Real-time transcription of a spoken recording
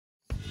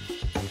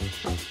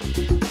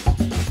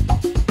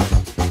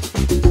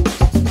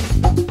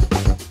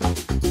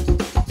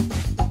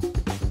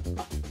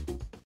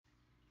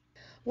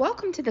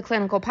Welcome to the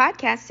Clinical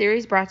Podcast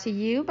Series brought to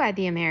you by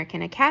the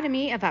American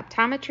Academy of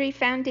Optometry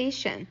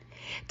Foundation.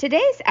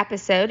 Today's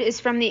episode is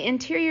from the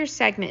Interior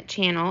Segment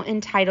channel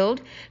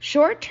entitled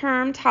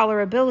Short-Term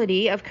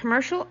Tolerability of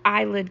Commercial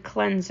Eyelid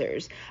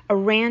Cleansers, a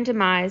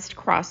Randomized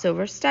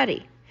Crossover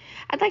Study.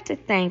 I'd like to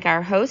thank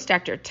our host,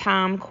 Dr.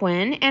 Tom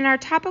Quinn, and our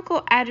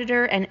topical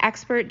editor and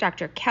expert,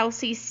 Dr.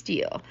 Kelsy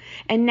Steele.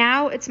 And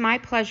now it's my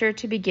pleasure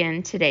to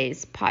begin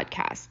today's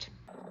podcast.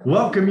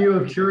 Welcome you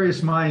of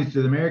curious minds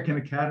to the American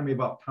Academy of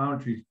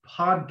Optometry's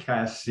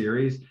podcast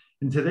series.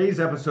 In today's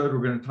episode,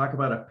 we're going to talk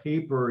about a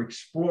paper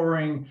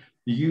exploring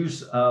the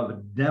use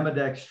of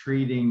Demodex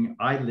treating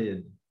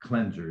eyelid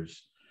cleansers.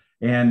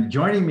 And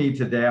joining me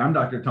today, I'm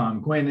Dr.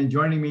 Tom Quinn, and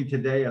joining me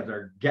today as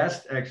our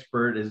guest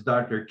expert is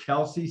Dr.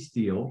 Kelsy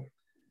Steele,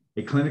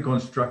 a clinical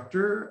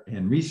instructor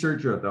and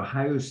researcher at the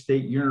Ohio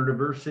State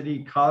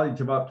University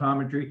College of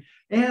Optometry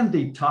and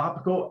the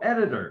topical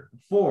editor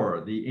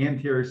for the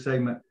Anterior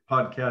Segment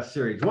podcast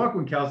series.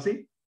 Welcome,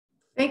 Kelsy.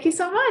 Thank you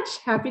so much.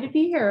 Happy to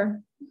be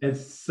here.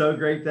 It's so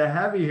great to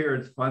have you here.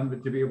 It's fun to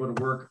be able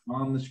to work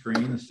on the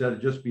screen instead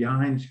of just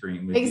behind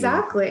screen.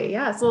 Exactly.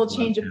 Yeah, it's a little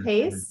change of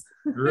pace.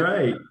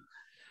 Right.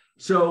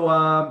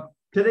 So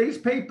today's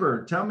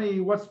paper, tell me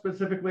what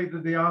specifically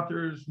did the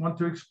authors want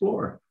to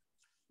explore?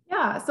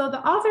 Yeah, so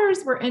the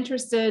authors were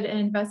interested in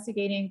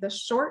investigating the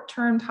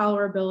short-term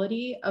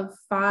tolerability of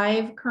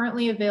 5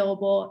 currently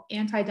available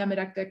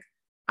anti-demodectic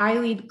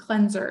eyelid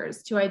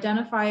cleansers to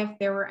identify if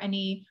there were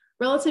any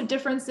relative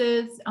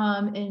differences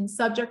in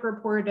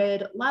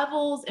subject-reported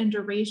levels and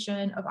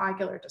duration of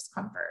ocular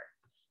discomfort.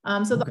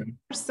 So the authors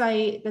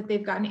cite that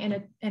they've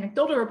gotten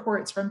anecdotal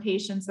reports from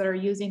patients that are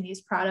using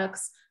these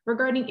products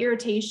regarding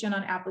irritation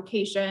on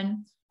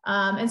application.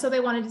 And so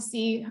they wanted to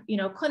see,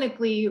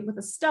 clinically with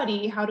a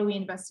study, how do we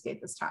investigate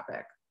this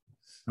topic?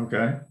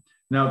 Okay.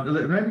 Now,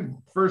 let me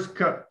first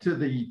cut to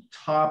the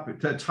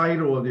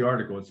title of the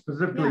article. It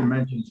specifically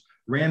mentions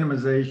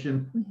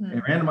randomization,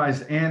 and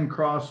randomized and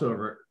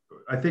crossover.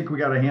 I think we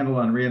got a handle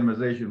on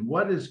randomization.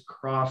 What is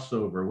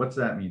crossover? What's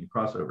that mean,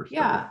 crossover study?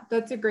 Yeah,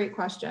 that's a great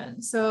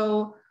question.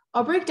 So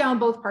I'll break down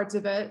both parts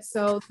of it.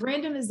 So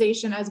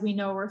randomization, as we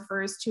know,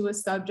 refers to a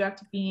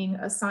subject being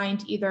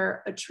assigned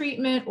either a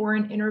treatment or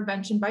an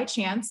intervention by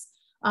chance.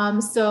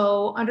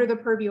 So under the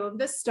purview of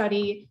this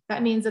study,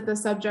 that means that the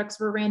subjects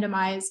were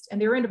randomized,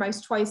 and they were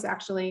randomized twice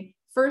actually,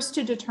 first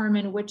to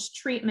determine which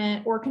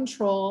treatment or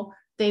control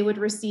they would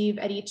receive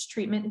at each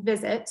treatment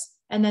visit,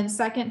 and then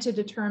second to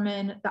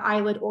determine the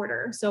eyelid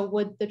order. So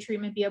would the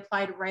treatment be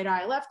applied right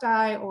eye, left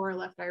eye, or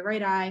left eye,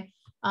 right eye?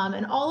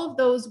 And all of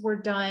those were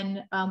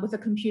done with a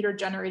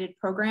computer-generated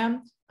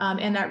program,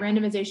 and that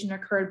randomization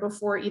occurred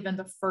before even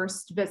the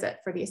first visit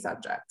for these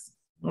subjects.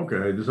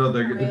 Okay, so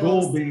the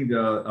goal being to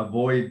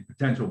avoid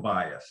potential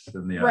bias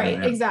in the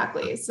right,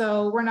 exactly.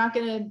 So we're not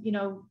going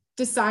to,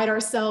 decide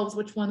ourselves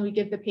which one we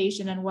give the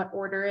patient and what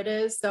order it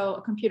is. So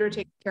a computer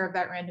takes care of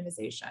that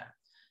randomization.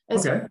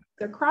 As the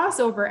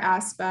crossover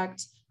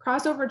aspect,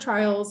 crossover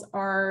trials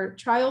are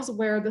trials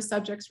where the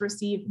subjects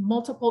receive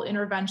multiple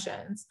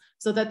interventions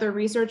so that the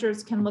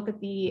researchers can look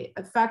at the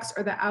effects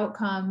or the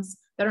outcomes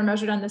that are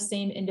measured on the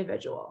same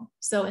individual.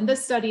 So in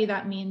this study,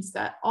 that means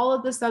that all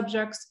of the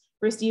subjects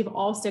receive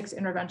all 6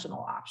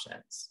 interventional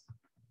options.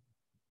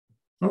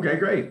 Okay,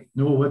 great.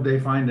 Well, what did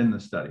they find in the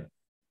study?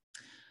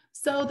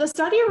 So the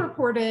study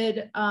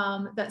reported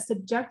that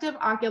subjective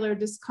ocular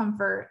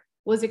discomfort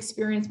was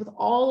experienced with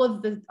all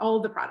of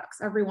the products,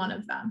 every one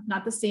of them,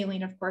 not the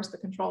saline, of course, the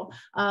control,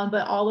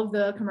 but all of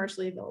the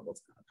commercially available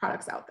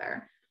products out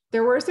there.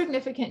 There were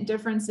significant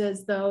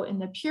differences, though, in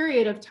the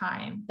period of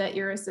time that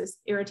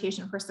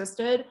irritation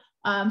persisted.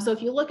 So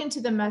if you look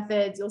into the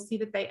methods, you'll see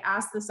that they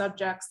asked the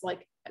subjects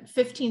like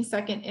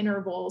 15-second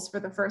intervals for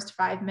the first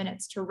 5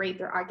 minutes to rate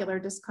their ocular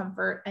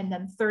discomfort, and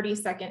then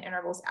 30-second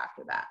intervals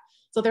after that.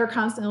 So they're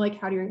constantly like,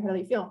 how do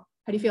you feel?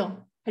 How do you feel?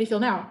 How do you feel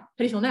now? How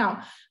do you feel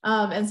now?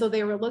 And so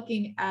they were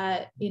looking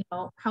at,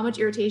 how much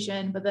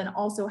irritation, but then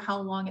also how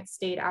long it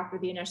stayed after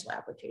the initial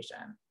application.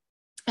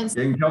 And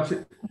so,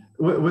 Kelsy,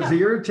 was the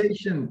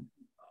irritation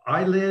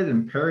eyelid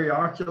and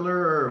periocular,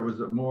 or was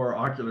it more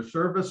ocular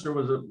surface, or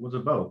was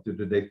it both?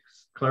 Did they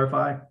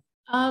clarify?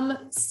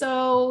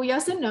 So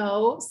yes and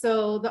no.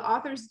 So the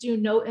authors do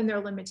note in their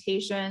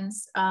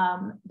limitations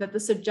that the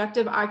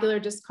subjective ocular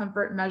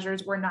discomfort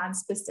measures were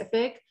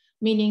non-specific,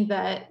 meaning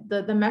that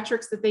the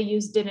metrics that they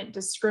used didn't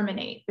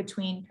discriminate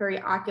between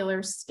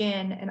periocular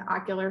skin and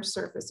ocular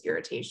surface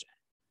irritation.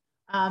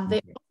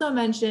 They also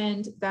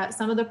mentioned that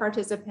some of the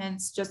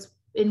participants just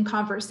in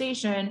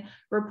conversation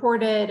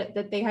reported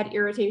that they had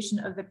irritation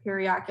of the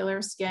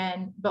periocular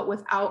skin, but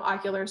without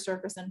ocular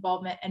surface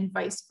involvement, and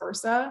vice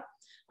versa.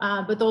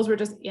 But those were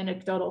just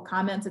anecdotal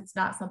comments. It's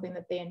not something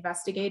that they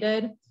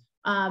investigated.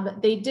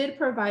 They did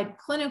provide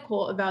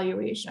clinical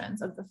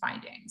evaluations of the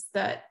findings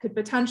that could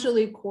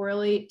potentially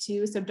correlate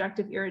to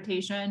subjective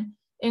irritation,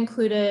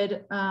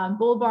 included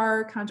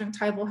bulbar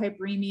conjunctival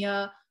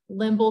hyperemia,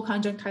 limbal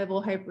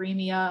conjunctival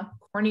hyperemia,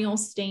 corneal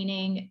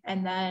staining,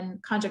 and then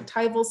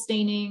conjunctival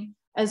staining,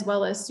 as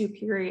well as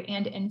superior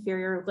and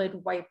inferior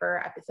lid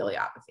wiper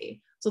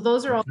epitheliopathy. So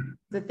those are all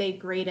that they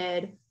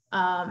graded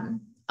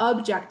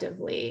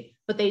objectively,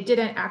 but they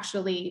didn't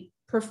actually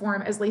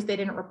perform, at least they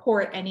didn't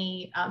report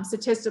any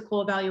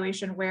statistical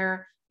evaluation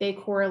where they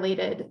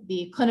correlated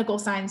the clinical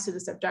signs to the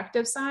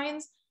subjective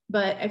signs.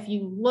 But if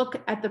you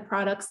look at the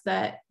products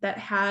that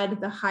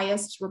had the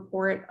highest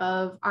report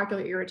of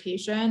ocular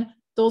irritation,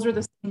 those are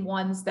the same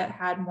ones that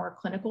had more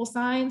clinical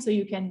signs. So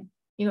you can,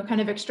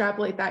 kind of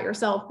extrapolate that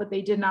yourself, but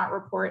they did not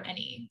report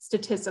any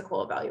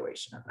statistical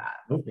evaluation of that.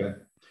 Okay.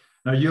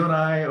 Now, you and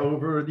I,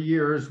 over the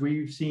years,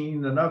 we've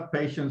seen enough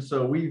patients.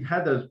 So we've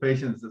had those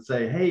patients that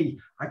say, hey,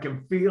 I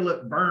can feel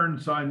it burn,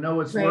 so I know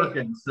it's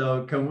working.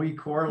 So can we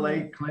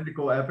correlate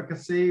clinical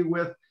efficacy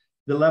with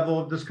the level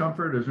of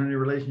discomfort? Is there any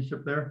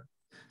relationship there?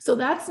 So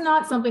that's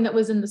not something that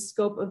was in the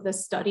scope of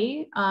this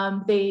study.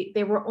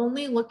 They were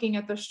only looking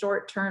at the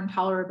short-term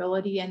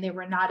tolerability, and they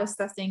were not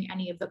assessing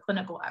any of the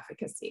clinical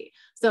efficacy.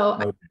 So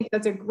I think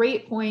that's a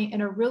great point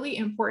and a really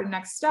important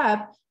next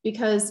step,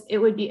 because it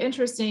would be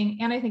interesting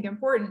and I think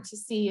important to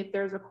see if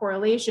there's a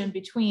correlation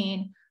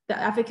between the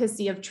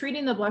efficacy of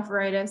treating the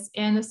blepharitis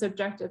and the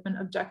subjective and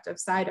objective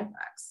side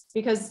effects.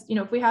 Because,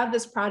 if we have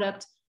this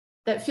product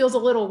that feels a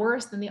little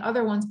worse than the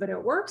other ones, but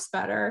it works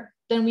better,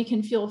 then we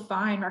can feel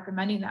fine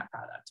recommending that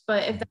product.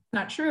 But if that's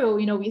not true,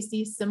 we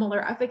see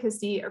similar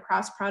efficacy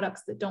across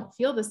products that don't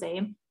feel the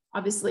same.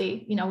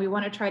 Obviously, we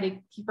want to try to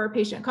keep our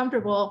patient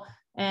comfortable,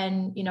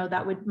 and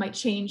that might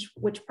change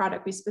which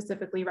product we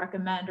specifically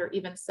recommend or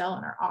even sell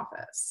in our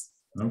office.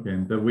 Okay,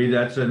 but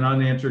that's an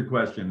unanswered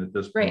question at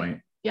this point.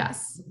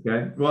 Yes.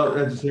 Okay. Well,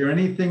 is there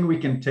anything we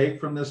can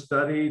take from this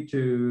study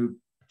to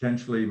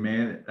potentially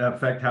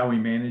affect how we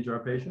manage our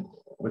patients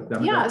with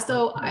them? Yeah.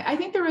 So I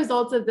think the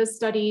results of this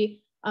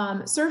study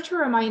serve to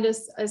remind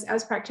us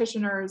as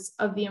practitioners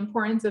of the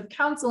importance of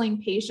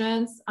counseling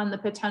patients on the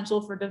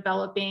potential for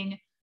developing,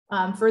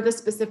 for the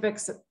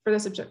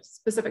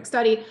specific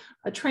study,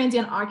 a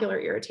transient ocular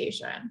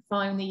irritation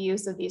following the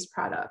use of these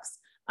products.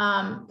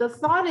 The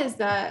thought is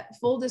that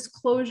full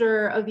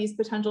disclosure of these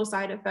potential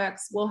side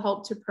effects will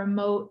help to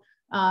promote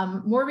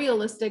more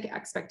realistic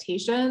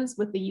expectations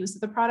with the use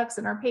of the products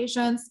in our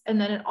patients.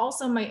 And then it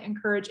also might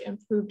encourage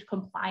improved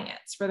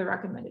compliance for the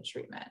recommended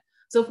treatment.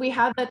 So if we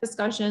have that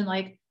discussion,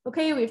 like,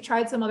 okay, we've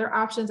tried some other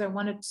options, I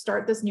want to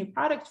start this new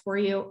product for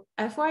you.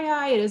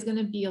 FYI, it is going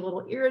to be a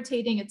little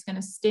irritating. It's going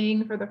to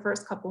sting for the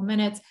first couple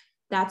minutes.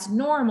 That's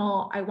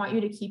normal. I want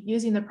you to keep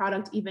using the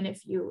product, even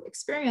if you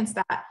experience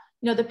that.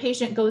 The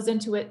patient goes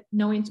into it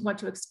knowing what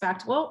to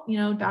expect. Well,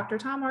 Dr.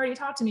 Tom already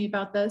talked to me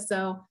about this.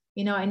 So,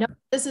 I know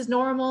this is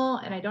normal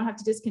and I don't have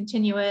to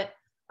discontinue it.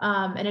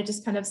 And it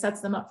just kind of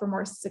sets them up for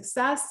more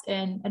success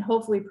and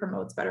hopefully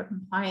promotes better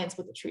compliance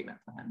with the treatment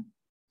plan.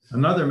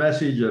 Another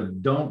message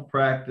of don't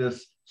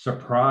practice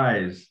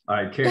surprise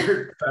eye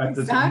care.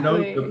 Practice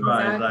no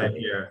surprise eye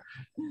care.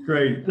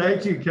 Great.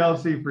 Thank you,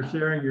 Kelsy, for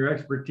sharing your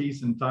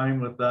expertise and time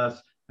with us.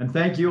 And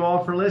thank you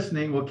all for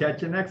listening. We'll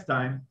catch you next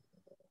time.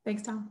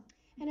 Thanks, Tom.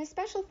 And a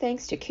special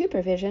thanks to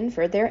CooperVision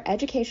for their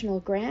educational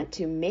grant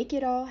to make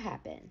it all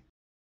happen.